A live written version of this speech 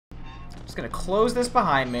Just gonna close this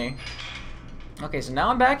behind me. Okay, so now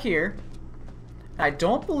I'm back here. I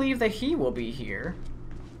don't believe that he will be here.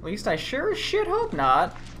 At least I sure as shit hope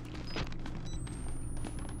not.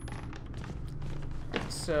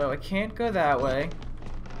 So I can't go that way.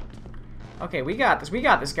 Okay, we got this. We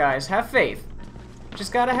got this, guys. Have faith.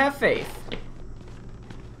 Just gotta have faith.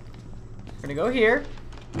 We're gonna go here.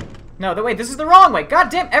 No, wait, this is the wrong way. God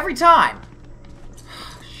damn, every time.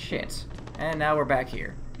 Shit. And now we're back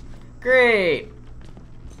here. Great.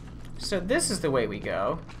 So this is the way we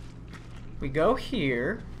go. We go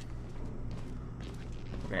here.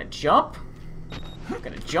 We're gonna jump. We're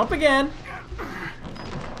gonna jump again.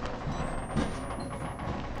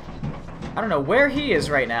 I don't know where he is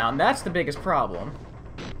right now, and that's the biggest problem.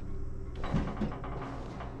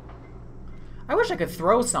 I wish I could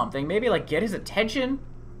throw something. Maybe, like, get his attention?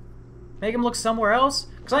 Make him look somewhere else?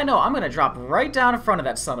 Because I know I'm gonna drop right down in front of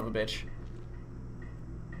that son of a bitch.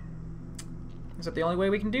 Is that the only way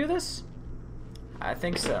we can do this? I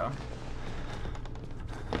think so.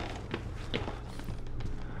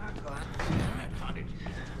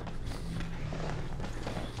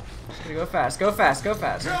 Just gonna go fast, go fast, go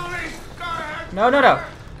fast. No, no, no.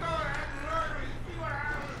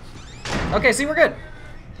 Okay, see, we're good.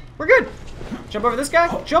 We're good. Jump over this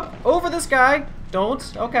guy. Jump over this guy.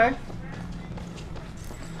 Don't. Okay.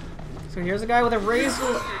 So here's a guy with a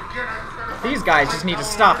razor. These guys just need to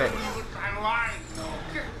stop it.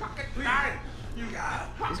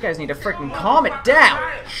 These guys need to freaking calm it down.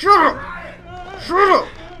 Shut up. Shut up.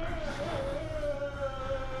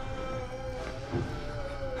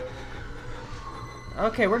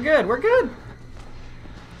 Okay, we're good. We're good.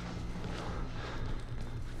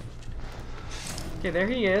 Okay, there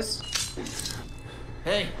he is.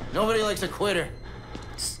 Hey, nobody likes a quitter.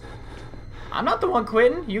 I'm not the one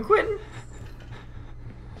quitting. You quitting?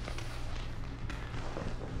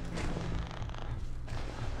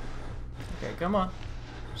 Okay, come on.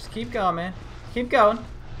 Just keep going, man. Keep going.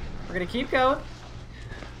 We're gonna keep going.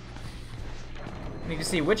 I need to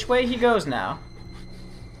see which way he goes now.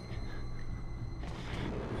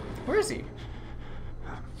 Where is he?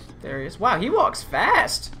 There he is. Wow, he walks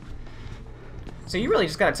fast. So you really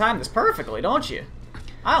just gotta time this perfectly, don't you?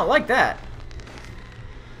 I don't like that.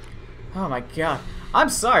 Oh my god. I'm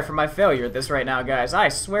sorry for my failure at this right now, guys. I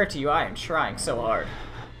swear to you, I am trying so hard.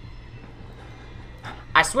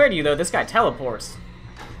 I swear to you, though, this guy teleports.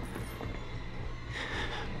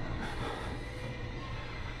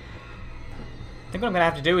 I think what I'm gonna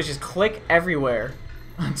have to do is just click everywhere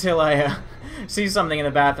until I see something in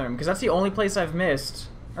the bathroom, because that's the only place I've missed.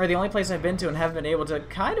 Or the only place I've been to and haven't been able to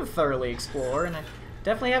kind of thoroughly explore, and I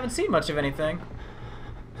definitely haven't seen much of anything.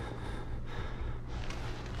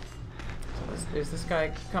 So is this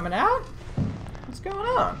guy coming out? What's going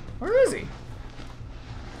on? Where is he?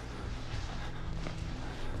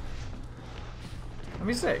 Let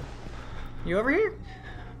me see. You over here?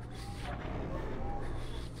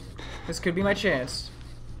 This could be my chance.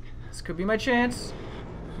 This could be my chance.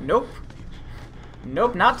 Nope.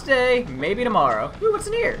 Nope, not today. Maybe tomorrow. Ooh, what's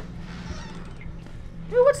in here?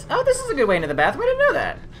 Ooh, what's... Oh, this is a good way into the bathroom. I didn't know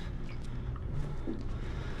that.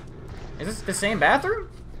 Is this the same bathroom?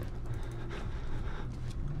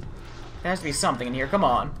 There has to be something in here. Come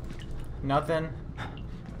on. Nothing.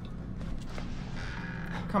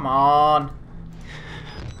 Come on.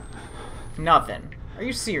 Nothing. Are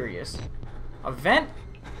you serious? A vent?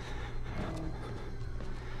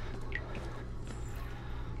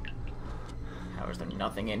 How is there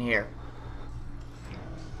nothing in here?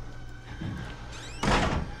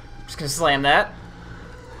 Just gonna slam that.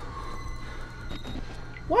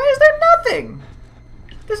 Why is there nothing?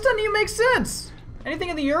 This doesn't even make sense. Anything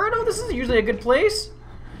in the urinal? This is usually a good place.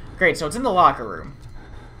 Great, so it's in the locker room.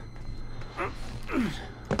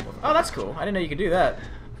 Oh, that's cool. I didn't know you could do that.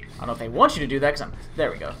 I don't know if they want you to do that, because I'm...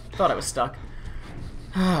 There we go. Thought I was stuck.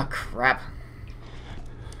 Ah, crap.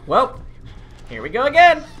 Well, here we go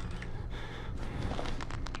again.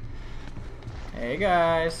 Hey,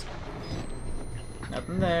 guys.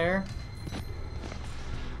 Nothing there.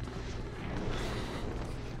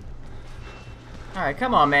 Alright,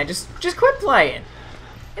 come on, man. Just quit playing.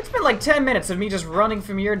 It's been like 10 minutes of me just running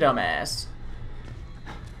from your dumb ass.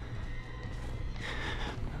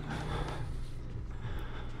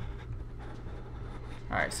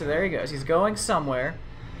 Alright, so there he goes. He's going somewhere.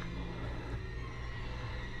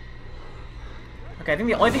 Okay, I think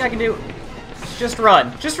the only thing I can do is just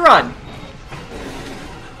run. Just run!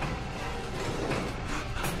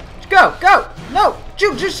 Go! Go! No!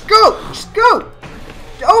 Just go! Just go!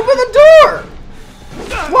 Open the door!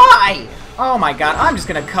 Why? Oh my god, I'm just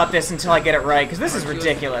gonna cut this until I get it right, because this is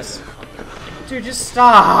ridiculous. Dude, just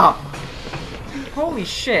stop! Holy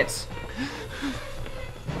shit.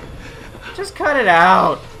 Just cut it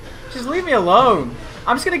out. Just leave me alone.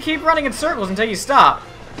 I'm just gonna keep running in circles until you stop.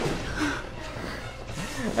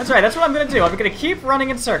 That's right, that's what I'm gonna do. I'm gonna keep running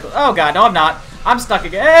in circles. Oh god, no I'm not. I'm stuck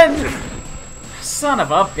again. Son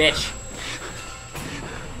of a bitch.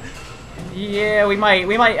 Yeah, we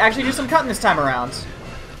might actually do some cutting this time around.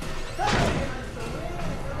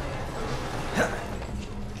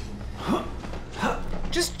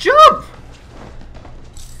 Just jump!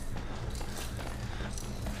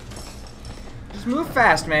 Just move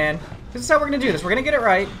fast, man. This is how we're gonna do this. We're gonna get it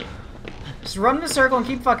right. Just run in a circle and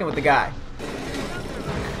keep fucking with the guy.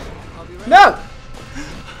 No!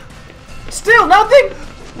 Still nothing?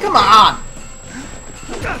 Come on!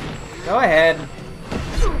 Go ahead.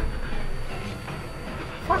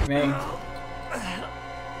 Fuck me.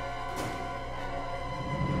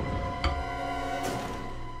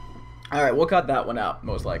 Alright, we'll cut that one out,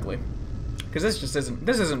 most likely. Because this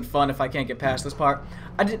isn't fun if I can't get past this part.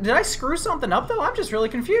 Did I screw something up, though? I'm just really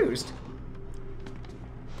confused.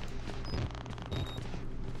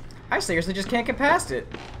 I seriously just can't get past it.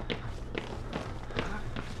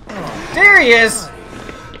 Oh, there he is!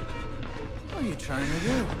 What are you trying to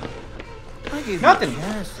do? I gave Nothing. You a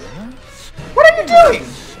chance, huh? What are you doing?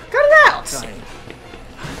 Cut it out!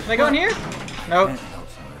 Can I go in here? Nope.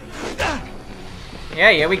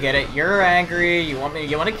 Yeah, we get it. You're angry. You want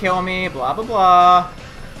to kill me. Blah blah blah.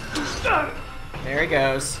 There he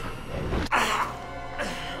goes.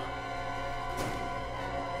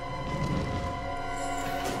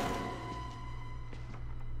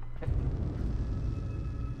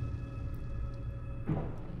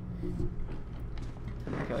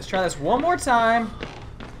 Okay, let's try this one more time.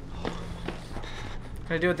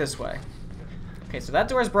 Gonna do it this way. Okay, so that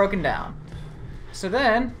door is broken down. So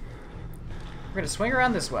then we're gonna swing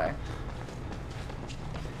around this way.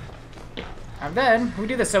 And then we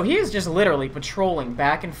do this. So he is just literally patrolling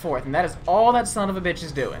back and forth, and that is all that son of a bitch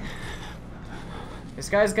is doing. This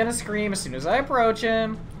guy's gonna scream as soon as I approach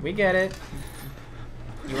him. We get it.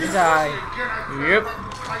 You will die. Yep.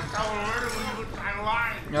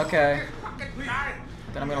 Okay.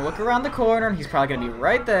 Then I'm gonna look around the corner, and he's probably gonna be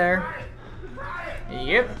right there.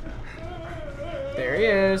 Yep. There he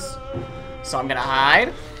is. So I'm gonna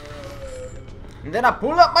hide. And then I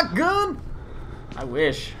pull out my gun. I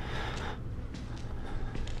wish.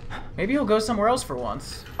 Maybe he'll go somewhere else for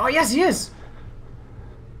once. Oh, yes, he is.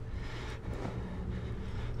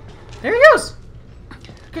 There he goes.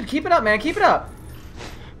 Good, keep it up, man. Keep it up.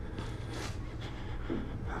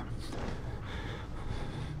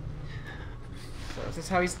 So is this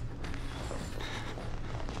how he's...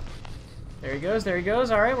 There he goes, there he goes.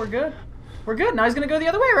 Alright, we're good. We're good. Now he's gonna go the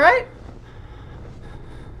other way, right?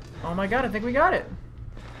 Oh my god, I think we got it.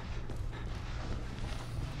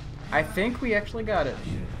 I think we actually got it.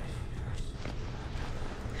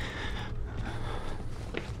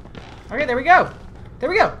 Okay, there we go. There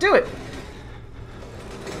we go. Do it.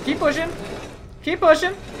 Keep pushing. Keep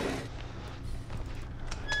pushing.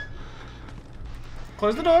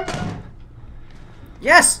 Close the door.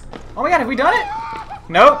 Yes! Oh my god, have we done it?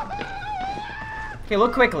 Nope. Okay,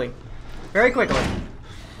 look quickly. Very quickly.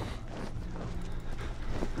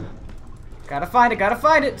 Gotta find it, gotta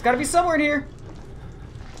find it. It's gotta be somewhere in here.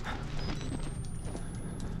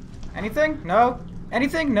 Anything? No.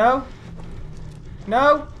 Anything? No.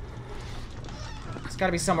 No. It's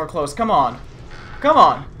gotta be somewhere close. Come on. Come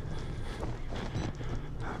on.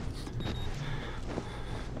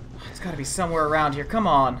 It's gotta be somewhere around here. Come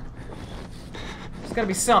on. There's gotta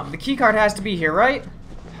be something. The keycard has to be here, right?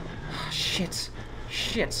 Shit.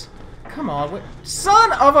 Shit. Come on. What?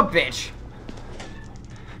 Son of a bitch.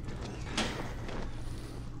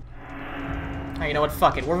 Oh, you know what?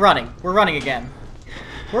 Fuck it. We're running. We're running again.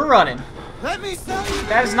 We're running. Let me sell you.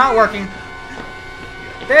 That is not working.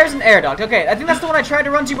 There's an air duct. Okay, I think that's the one I tried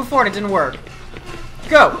to run to before and it didn't work.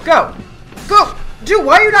 Go, go, go! Dude,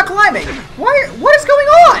 why are you not climbing? What is going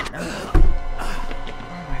on?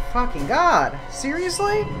 Oh my fucking god.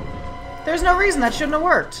 Seriously? There's no reason that shouldn't have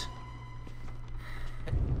worked.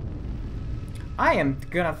 I am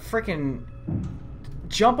gonna freaking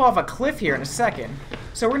jump off a cliff here in a second.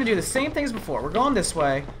 So we're gonna do the same thing as before. We're going this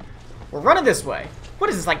way. We're running this way. What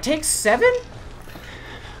is this, like take 7?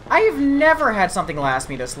 I have never had something last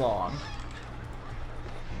me this long.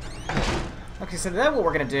 Okay, so then what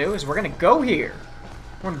we're gonna do is we're gonna go here.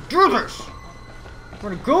 We're gonna do this. We're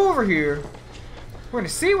gonna go over here. We're gonna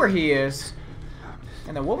see where he is.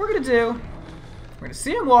 And then what we're gonna do, we're gonna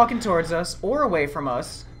see him walking towards us or away from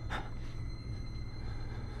us.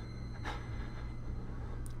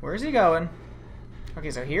 Where is he going?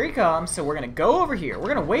 Okay, so here he comes. So we're gonna go over here. We're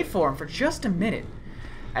gonna wait for him for just a minute.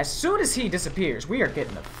 As soon as he disappears, we are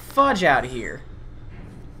getting the fudge out of here.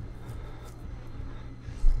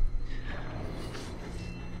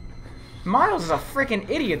 Miles is a freaking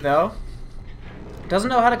idiot, though. Doesn't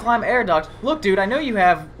know how to climb air ducts. Look, dude, I know you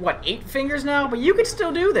have, what, 8 fingers now? But you can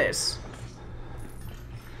still do this.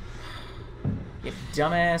 You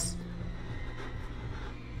dumbass.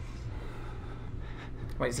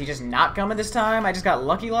 Wait, is he just not coming this time? I just got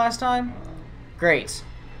lucky last time? Great.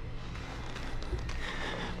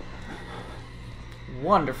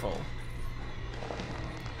 Wonderful.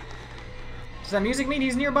 Does that music mean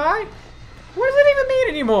he's nearby? What does it even mean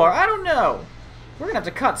anymore? I don't know. We're gonna have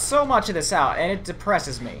to cut so much of this out, and it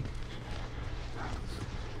depresses me.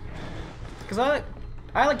 Because I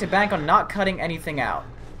like to bank on not cutting anything out.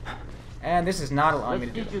 And this is not allowing me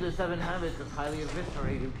to do Let's teach you the 7 habits of highly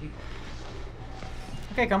eviscerated people.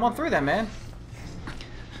 Okay, come on through them, man.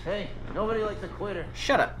 Hey, nobody likes a quitter.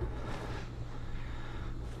 Shut up.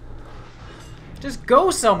 Just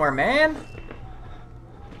go somewhere, man.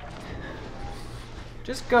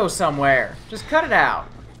 Just go somewhere. Just cut it out.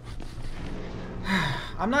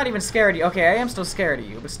 I'm not even scared of you. Okay, I am still scared of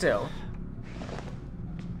you, but still.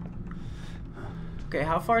 Okay,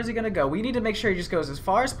 how far is he gonna go? We need to make sure he just goes as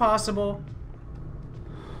far as possible.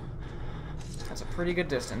 That's a pretty good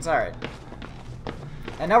distance. Alright.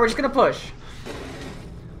 And now we're just gonna push.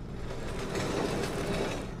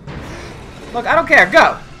 Look, I don't care.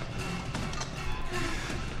 Go!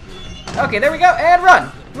 Okay, there we go. And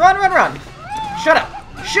run! Run, run, run! Shut up!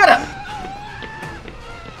 Shut up!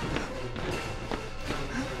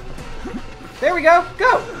 There we go!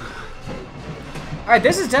 Go! Alright,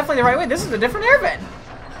 this is definitely the right way. This is a different air vent.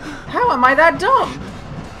 How am I that dumb?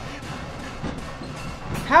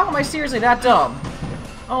 How am I seriously that dumb?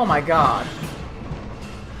 Oh my god.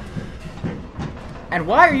 And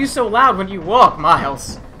why are you so loud when you walk,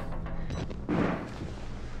 Miles?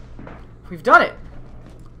 We've done it.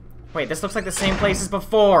 Wait, this looks like the same place as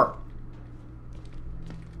before.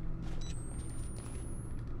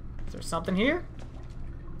 Is there something here?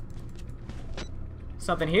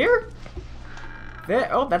 Something here? There.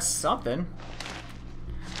 Oh, that's something.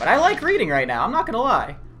 But I like reading right now, I'm not gonna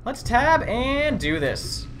lie. Let's tab and do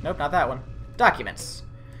this. Nope, not that one. Documents.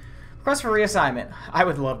 Request for reassignment. I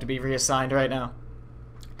would love to be reassigned right now.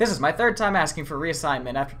 This is my 3rd time asking for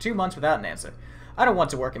reassignment after 2 months without an answer. I don't want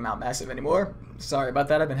to work in Mount Massive anymore. Sorry about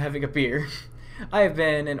that, I've been having a beer. I have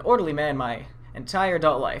been an orderly man my entire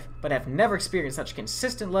adult life, but have never experienced such a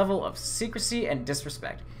consistent level of secrecy and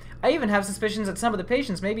disrespect. I even have suspicions that some of the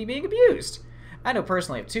patients may be being abused. I know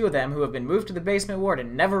personally of 2 of them who have been moved to the basement ward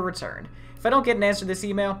and never returned. If I don't get an answer to this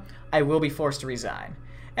email, I will be forced to resign.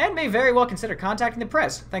 And may very well consider contacting the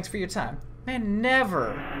press. Thanks for your time. Man,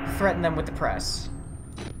 never threaten them with the press.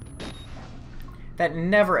 That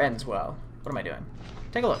never ends well. What am I doing?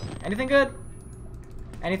 Take a look. Anything good?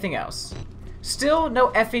 Anything else? Still no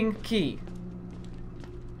effing key.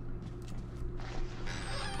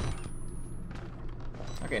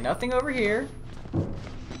 Okay, nothing over here.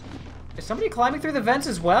 Is somebody climbing through the vents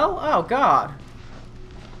as well? Oh, God.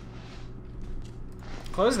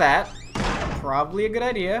 Close that. Probably a good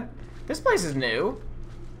idea. This place is new.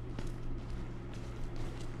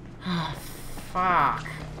 Fuck.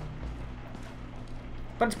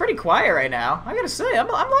 But it's pretty quiet right now. I gotta say, I'm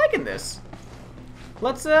liking this.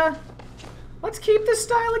 Let's keep this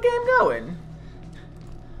style of game going.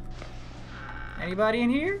 Anybody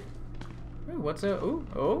in here? Ooh, what's a... Ooh,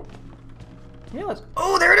 oh. Yeah, let's...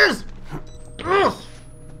 Oh, there it is! Ugh.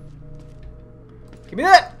 Give me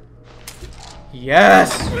that!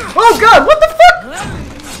 Yes! Oh, God! What the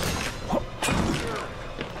fuck?!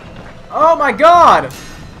 Oh, my God!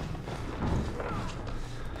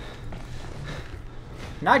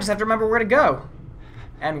 Now I just have to remember where to go.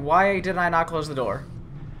 And why did I not close the door?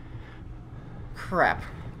 Crap.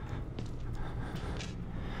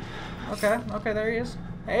 Okay, okay, there he is.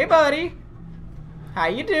 Hey, buddy! How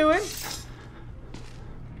you doing?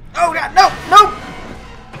 Oh, God, no! No!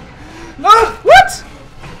 No! What?!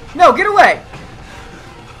 No, get away!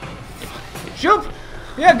 Jump!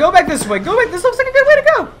 Yeah, go back this way. Go back. This looks like a good way to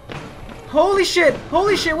go. Holy shit!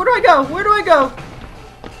 Holy shit! Where do I go? Where do I go?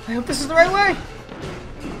 I hope this is the right way.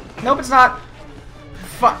 Nope, it's not.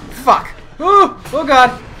 Fuck! Fuck! Ooh! Oh,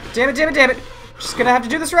 God! Damn it! Damn it! Damn it! Just gonna have to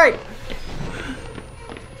do this right.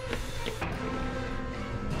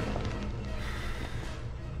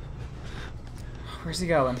 Where's he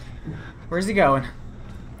going? Where's he going?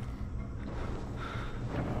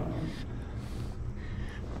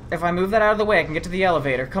 If I move that out of the way, I can get to the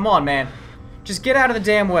elevator. Come on, man. Just get out of the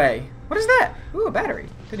damn way. What is that? Ooh, a battery.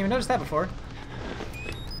 Didn't even notice that before.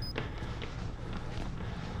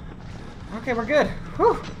 Okay, we're good.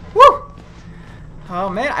 Whew. Woo! Oh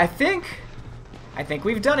man, I think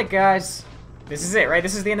we've done it, guys. This is it, right?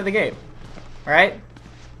 This is the end of the game. Right?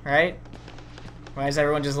 Right? Why is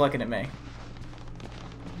everyone just looking at me?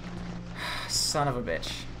 Son of a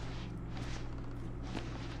bitch.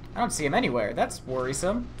 I don't see him anywhere. That's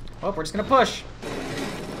worrisome. Well, we're just gonna push.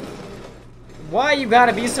 Why you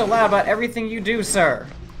gotta be so loud about everything you do, sir?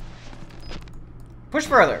 Push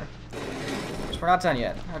further. We're not done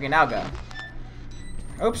yet. Okay, now go.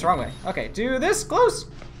 Oops, wrong way. Okay, do this. Close.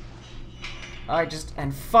 Alright, just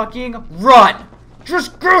and fucking run!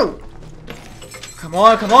 Just go! Come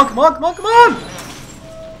on, come on, come on, come on, come on!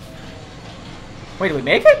 Wait, did we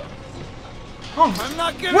make it? Oh, I'm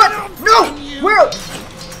not gonna. what? No! Where?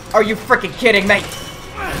 Are you freaking kidding me?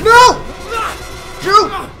 No!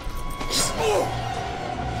 Dude!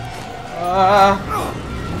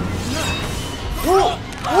 Whoa!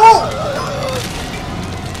 Whoa!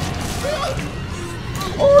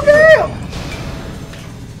 Oh damn!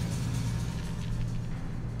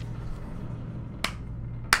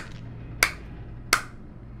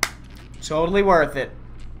 Totally worth it.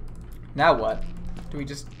 Now what? Do we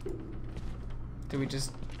just...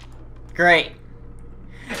 Great.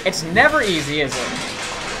 It's never easy, is it?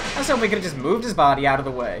 I was hoping we could have just moved his body out of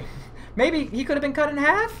the way. Maybe he could have been cut in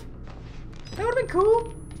half? That would have been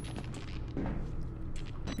cool.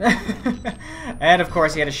 And of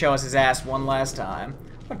course he had to show us his ass one last time.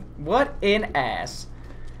 What an ass.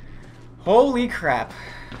 Holy crap.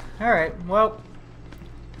 Alright, well...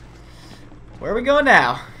 Where are we going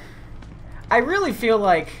now? I really feel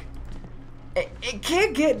like... It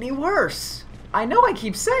can't get any worse. I know I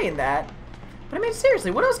keep saying that. But I mean,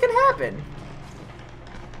 seriously, what else can happen?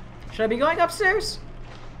 Should I be going upstairs?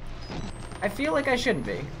 I feel like I shouldn't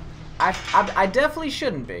be. I definitely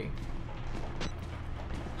shouldn't be.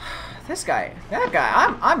 This guy, that guy,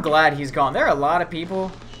 I'm glad he's gone. There are a lot of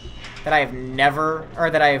people that I have never, or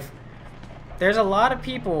that there's a lot of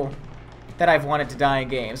people that I've wanted to die in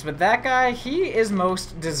games, but that guy, he is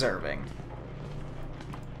most deserving.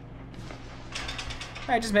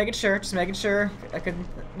 Alright, just making sure, I could,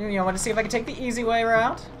 want to see if I could take the easy way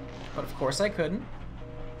around, but of course I couldn't.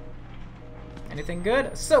 Anything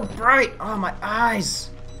good? So bright! Oh, my eyes!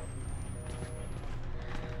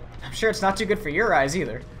 I'm sure it's not too good for your eyes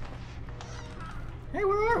either. Hey,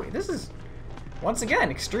 where are we? This is, once again,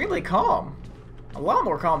 extremely calm. A lot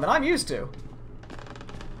more calm than I'm used to.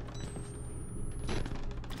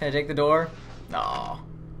 Can I take the door? No.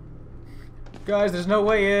 Guys, there's no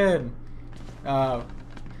way in.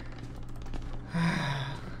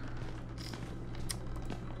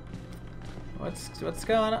 What's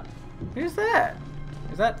going on? Who's that?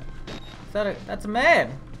 That's a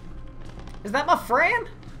man. Is that my friend?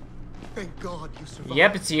 Thank God you survived.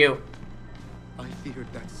 Yep, it's you. I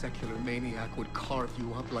feared that secular maniac would carve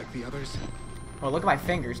you up like the others. Well, look at my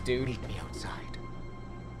fingers, dude. Meet me outside.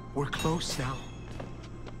 We're close now.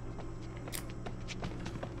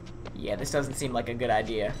 Yeah, this doesn't seem like a good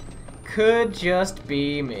idea. Could just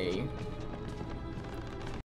be me.